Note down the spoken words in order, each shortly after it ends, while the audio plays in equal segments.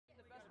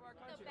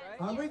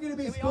Are we going to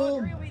be we all school?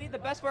 agree we need the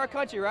best for our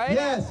country, right?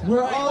 Yes,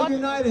 we're all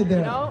united there.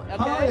 You know? Okay.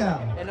 Oh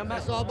yeah. And no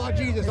matter, It's all about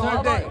Jesus. all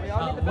All day.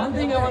 about, One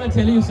thing I want to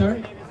tell you,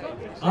 sir.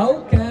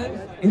 How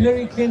can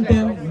Hillary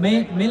Clinton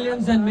make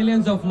millions and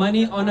millions of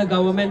money on a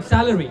government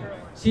salary?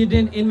 She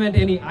didn't invent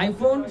any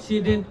iPhone. She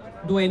didn't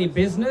do any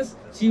business.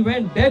 She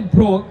went dead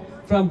broke.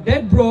 From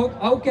dead broke,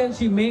 how can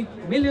she make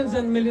millions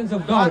and millions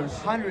of dollars?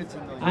 Hundreds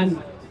of millions.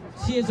 And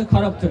she is a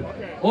corrupter.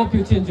 Hope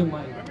you change your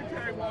mind. Let me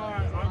tell you why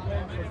I'm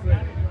voting for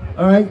Clinton.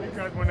 All right.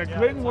 Because when the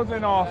Clinton was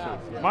in office,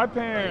 my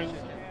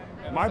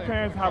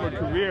parents have a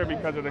career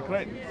because of the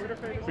Clintons.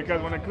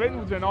 Because when the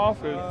Clinton was in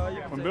office,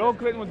 when Bill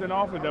Clinton was in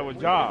office, there were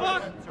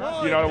jobs.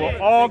 You know, there were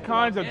all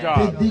kinds of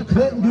jobs. Did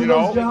Clinton do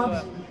those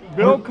jobs?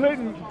 Bill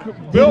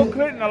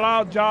Clinton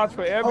allowed jobs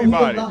for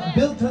everybody.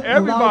 Bill Clinton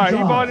Everybody.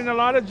 He allowed brought jobs. in a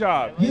lot of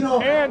jobs. You know,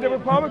 and the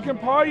Republican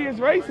Party is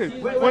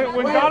racist. When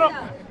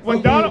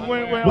Okay.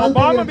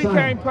 Obama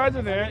became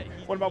president,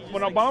 when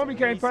Obama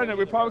became president,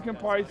 the Republican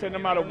Party said no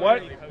matter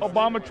what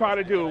Obama tried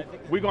to do,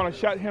 we're going to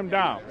shut him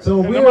down. So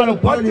and we're no matter the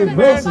what party this of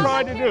man racists.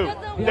 tried to do,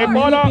 There they are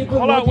bought many up. people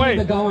Hold on, working in wait.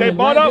 the government. They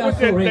bought Why up they with are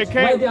so it. They rich? Why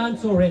can't. they aren't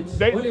so rich?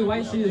 Only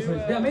why she is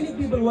rich. There are many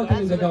people working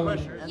in the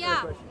government.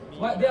 Yeah.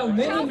 Why, there are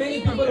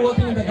many people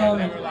working in the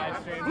government.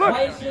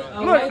 Why is she,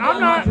 why look, they I'm are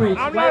not- rich?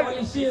 I'm Why not-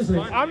 only she is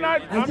rich? I'm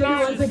not- I'll I'm tell you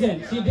not- once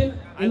again, she didn't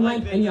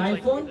invent any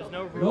iPhone,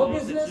 no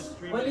business,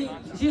 only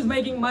she's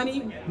making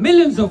money,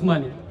 millions of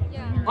money,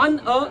 on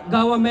a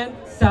government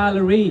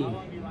salary.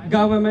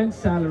 Government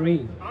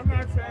salary. I'm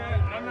not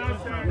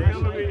saying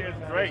Hillary is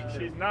great.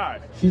 She's not.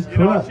 She's You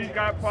know, corrupt. she's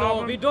got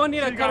problems. we don't need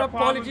a She got corrupt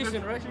problems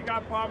politician, just- right? She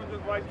got problems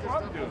just like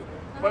Trump do.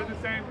 But at the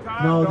same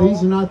time, No, though,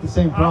 these are not the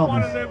same I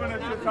problems. want to live in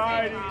a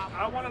society.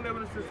 I want to live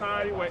in a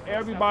society where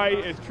everybody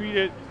is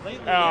treated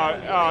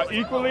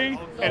equally,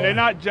 and they're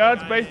not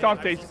judged based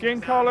off their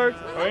skin color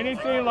or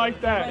anything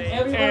like that.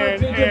 Everyone are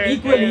treated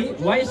equally.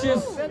 Why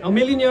she's a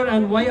millionaire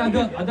and why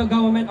other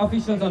government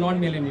officials are not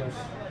millionaires?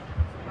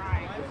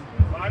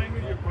 I didn't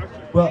get your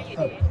question. Well,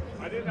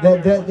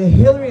 the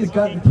Hillary has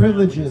gotten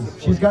privileges.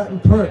 She's gotten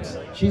perks.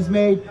 She's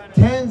made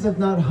tens, if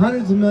not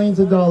hundreds of millions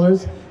of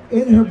dollars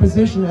in her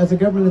position as a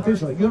government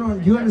official.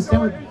 You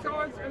understand what?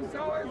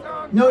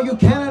 No, you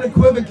cannot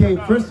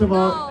equivocate. First of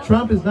all,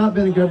 Trump has not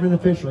been a government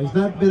official. He's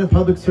not been a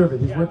public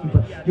servant. He's working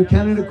for. You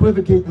cannot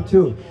equivocate the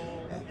two.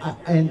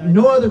 And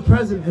no other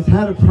president has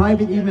had a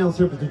private email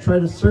service to try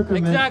to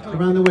circumvent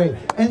around the way.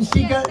 And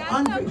she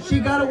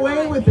got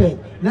away with it.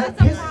 And that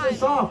pisses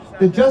us off.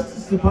 The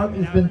Justice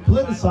Department has been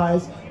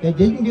politicized. They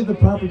didn't give the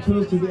proper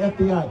tools to the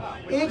FBI.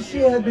 If she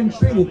had been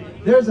treated,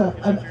 there was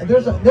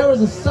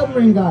a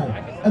submarine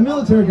guy, a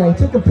military guy. He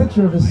took a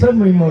picture of a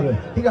submarine motor.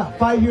 He got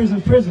 5 years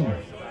in prison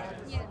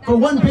for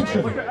one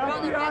picture. But the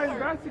FBI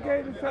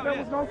investigated said there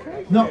was no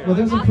case. No, well,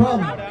 there's a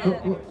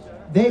problem.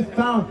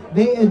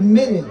 They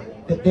admitted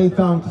that they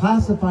found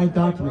classified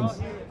documents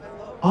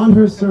on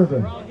her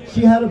server.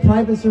 She had a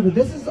private server.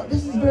 This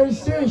is very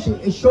serious.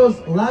 It shows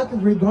lack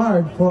of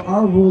regard for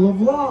our rule of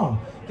law.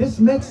 This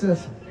makes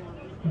us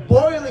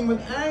boiling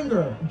with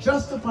anger,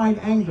 justified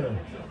anger.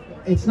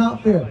 It's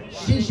not fair.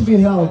 She should be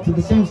held to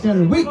the same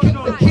standard. We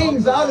kicked the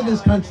kings out of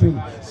this country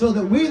so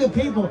that we, the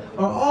people,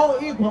 are all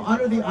equal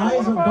under the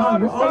eyes of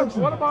God. We're all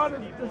What about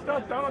the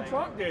stuff Donald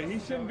Trump did? He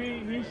shouldn't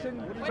face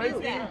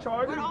any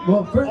charges.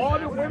 Well, first, All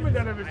the women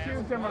that have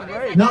accused him of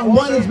rape. not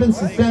one has been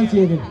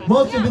substantiated.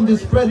 Most have been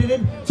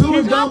discredited. Two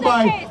were done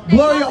by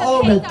Gloria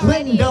Allred,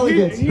 Clinton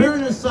delegates, her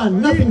and her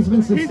son. Nothing's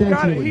been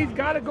substantiated. He's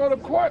got to go to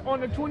court on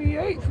the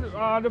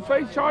 28th to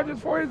face charges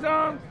for his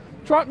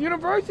Trump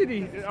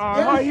University.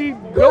 How he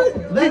Good.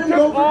 took Let him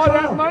go for all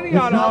trial. that money It's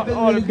out not of been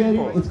all the litigated.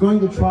 people. It's going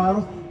to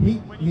trial. He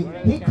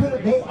could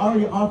have. They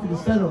already offered to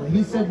settle it.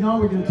 He said, "No,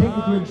 we're going to take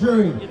it to a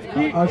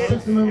jury." Our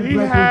Sixth Amendment He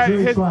right to a had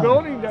jury his trial.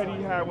 building that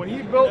he had when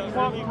he built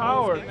Trump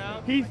Tower.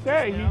 He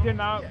said he did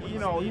not, he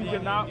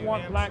did not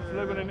want blacks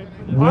living in it.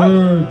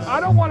 Words. I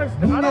don't want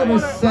to. He never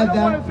said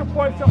that.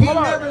 Support He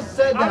never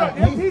said that.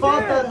 He fought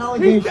that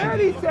allegation.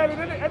 He said it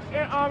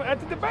at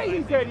the debate.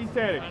 He said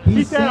it.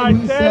 He said,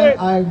 I said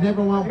it. I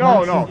never want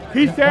No, blacks no. in-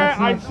 He That- said that's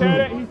I not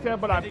said true. it. He said,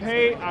 but I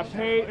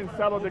paid and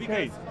settled the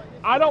case.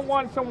 I don't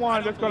want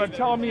someone that's going to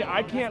tell me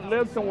I can't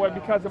live somewhere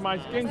because of my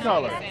skin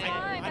color.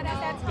 But at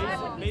that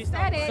time when he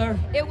said it,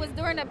 it was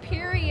during a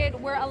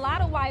period where a lot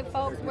of white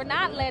folks were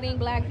not letting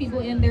black people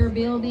in their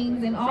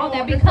buildings and all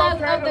that because of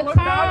the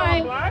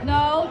time.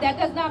 No, that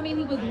does not mean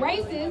he was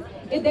racist.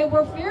 If they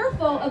were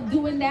fearful of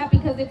doing that,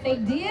 because if they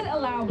did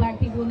allow black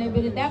people in their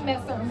building, that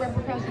meant certain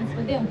repercussions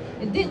for them.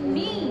 It didn't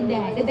mean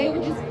that they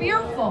were just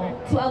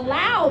fearful to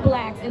allow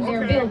blacks in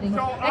their buildings.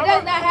 That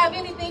does not have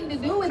anything to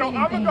do with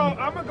anything.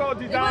 I'm gonna go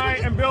design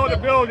and build a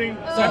building.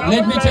 So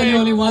let me tell you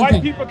only one thing.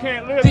 White people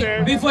can't live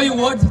there. Before you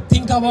vote,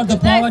 think about the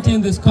poverty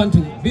in this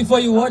country. Before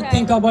you vote,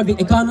 think about the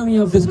economy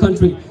of this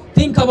country.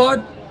 Think about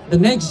the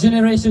next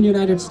generation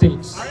United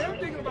States. I am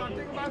thinking about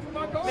for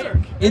my daughter.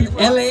 In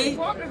LA,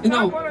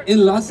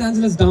 in Los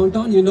Angeles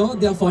downtown,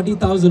 there are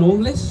 40,000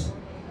 homeless.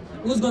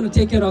 Who's going to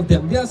take care of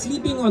them? They are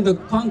sleeping on the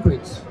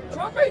concrete.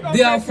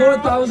 There are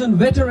 4,000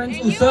 veterans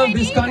who serve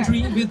this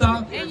country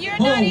without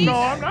homes. No,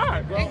 I'm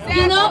not.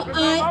 You know,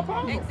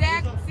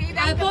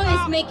 Apple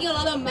is making a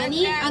lot of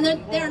money, and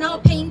they're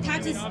not paying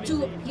taxes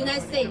to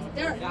United States.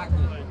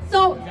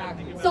 So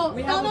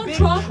Donald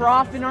Trump.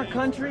 Trough in our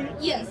country.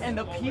 Yes. And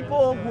the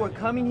people who are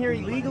coming here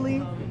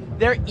illegally,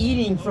 They're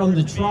eating from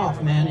the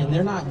trough, man, and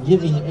they're not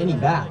giving any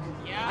back.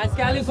 As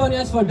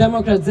Californians for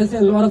Democrats, they say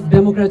a lot of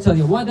Democrats are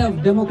here. What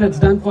have Democrats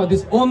done for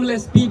these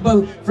homeless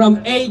people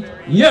from 8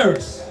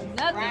 years?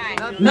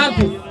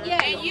 Nothing.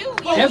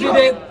 Every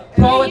day,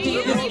 poverty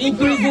is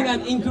increasing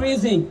and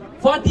increasing.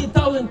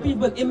 40,000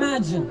 people,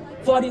 imagine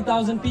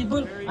 40,000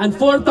 people and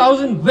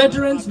 4,000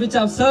 veterans which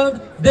have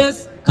served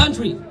this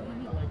country.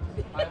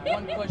 I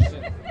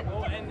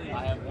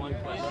have one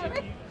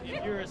question.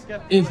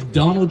 If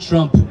Donald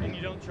Trump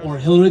or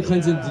Hillary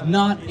Clinton did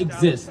not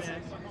exist,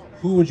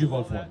 who would you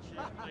vote for?